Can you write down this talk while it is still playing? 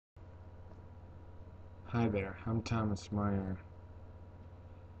Hi there, I'm Thomas Meyer.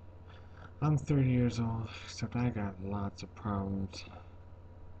 I'm 30 years old, except I got lots of problems.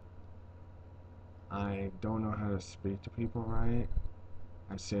 I don't know how to speak to people right.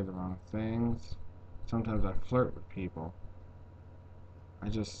 I say the wrong things. Sometimes I flirt with people. I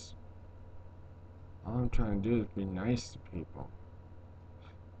just, all I'm trying to do is be nice to people.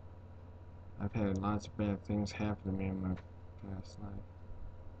 I've had lots of bad things happen to me in my past life.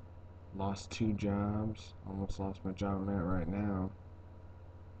 Lost 2 jobs, almost lost my job I'm at right now.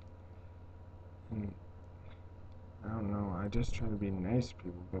 And I don't know, I just try to be nice to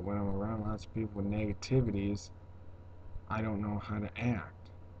people, but when I'm around lots of people with negativities, I don't know how to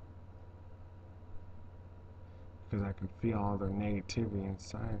act because I can feel all their negativity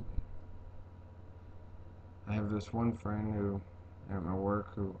inside me. I have this one friend who, at my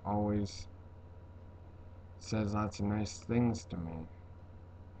work, who always says lots of nice things to me,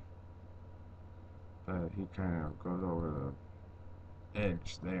 but he kind of goes over the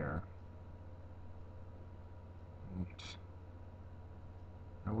edge there. And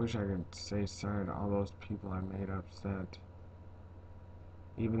I wish I could say sorry to all those people I made upset.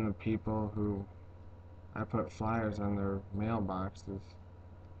 Even the people who I put flyers on their mailboxes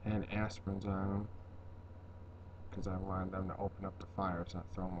had aspirins on them because I wanted them to open up the flyers, not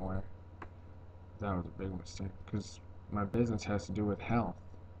throw them away. That was a big mistake because my business has to do with health,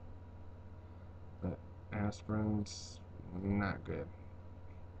 but aspirins, not good.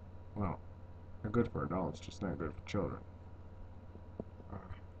 Well, they're good for adults, just not good for children. uh,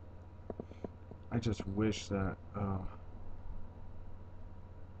 I just wish that I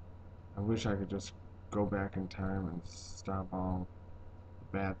wish I could just go back in time and stop all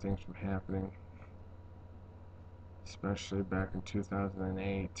bad things from happening, especially back in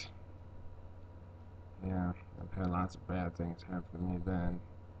 2008. Yeah, I've had lots of bad things happen to me then.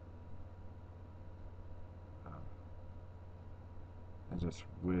 uh, I just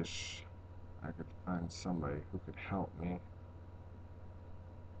wish I could find somebody who could help me.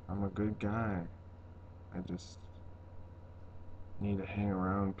 I'm a good guy. I just need to hang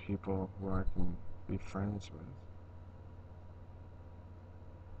around people who I can be friends with.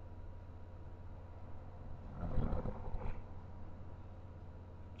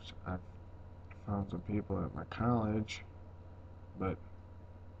 I've found some people at my college, but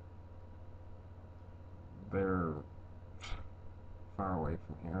they're far away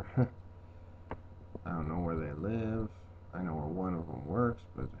from here. I don't know where they live. I know where one of them works,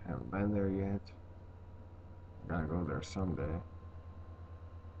 but I haven't been there yet. Gotta go there someday.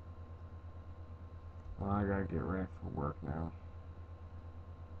 Well, I gotta get ready for work now.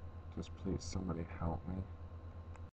 Just please, somebody help me.